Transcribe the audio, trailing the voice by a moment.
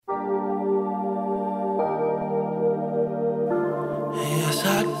Yes,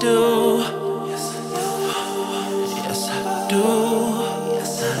 I do. Yes, I do.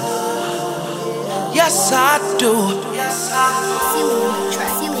 Yes, I do. Yes, I do.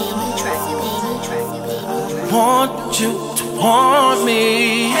 Want you to want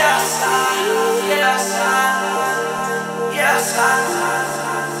me. Yes,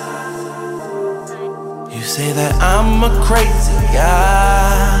 You say that I'm a crazy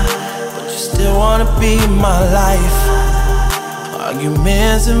guy, but you still wanna be in my life.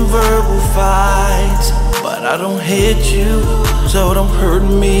 Arguments and verbal fights, but I don't hate you, so don't hurt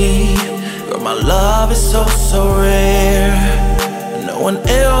me. Girl, my love is so, so rare. No one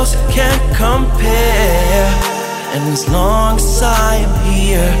else can compare. And as long as I am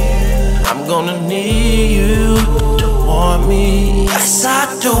here, I'm gonna need you to want me. Yes, I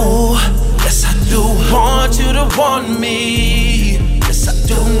do. Yes, I do want you to want me. Yes, I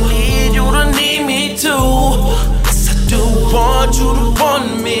do need you to need me too. Yes, I do want you to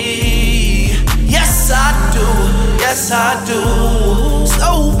want me. Yes, I do. Yes, I do.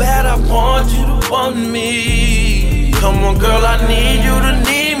 So bad I want you to want me. Come on, girl, I need you to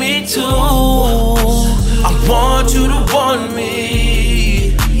need me too. I want you to want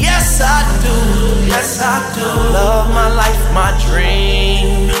me. Yes, I do. Yes, I do. Love my life, my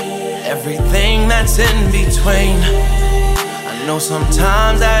dream. Everything that's in between. I know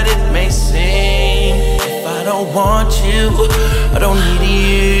sometimes that it may seem, if I don't want you, I don't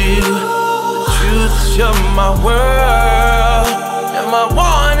need you. The truth is you're my world, and my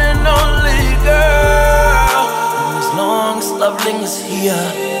one and only girl. And as long as love lingers here,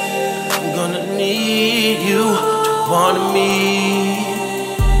 I'm gonna need you to want me.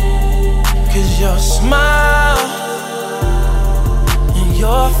 'Cause your smile and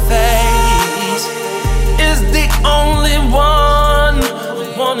your face is the only one I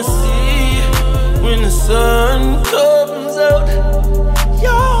wanna see when the sun comes out.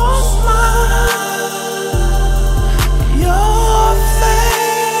 Your smile, your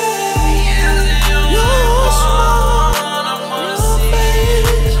face, your smile, I wanna see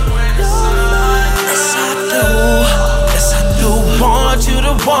when the sun. Yes, I do. Yes, I do want you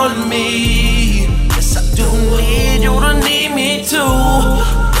to want me. Yes, I do need you to need me too.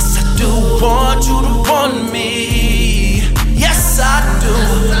 Yes, I do want you to want me. Yes, I do.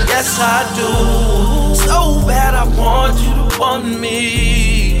 Yes, I do. So bad I want you to want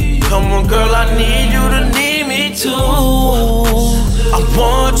me. Come on, girl, I need you to need me too. I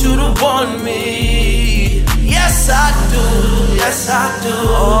want you to want me. Yes, I do. Yes, I do.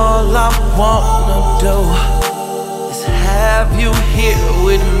 All I wanna do is have you here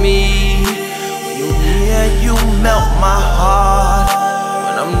with me. When you're near, you melt my heart.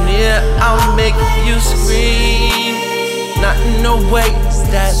 When I'm near, I'll make you scream. Not in no ways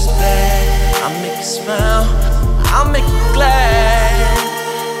that's bad. I'll make you smile, I'll make you glad.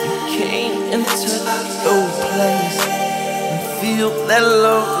 You came into the place and feel that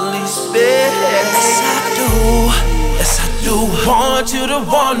lonely space. Yes, I do. Yes, I do want you to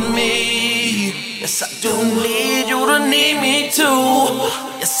want me. Yes, I do need you to need me too.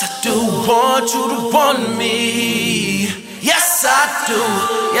 Yes, I do want you to want me. Yes, I do.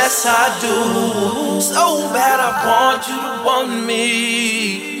 Yes, I do. So bad I want you to want me.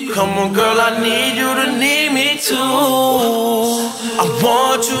 Come on, girl, I need you to need me too. I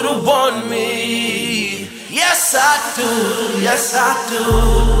want you to want me. Yes, I do. Yes, I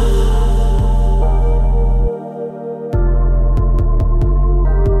do.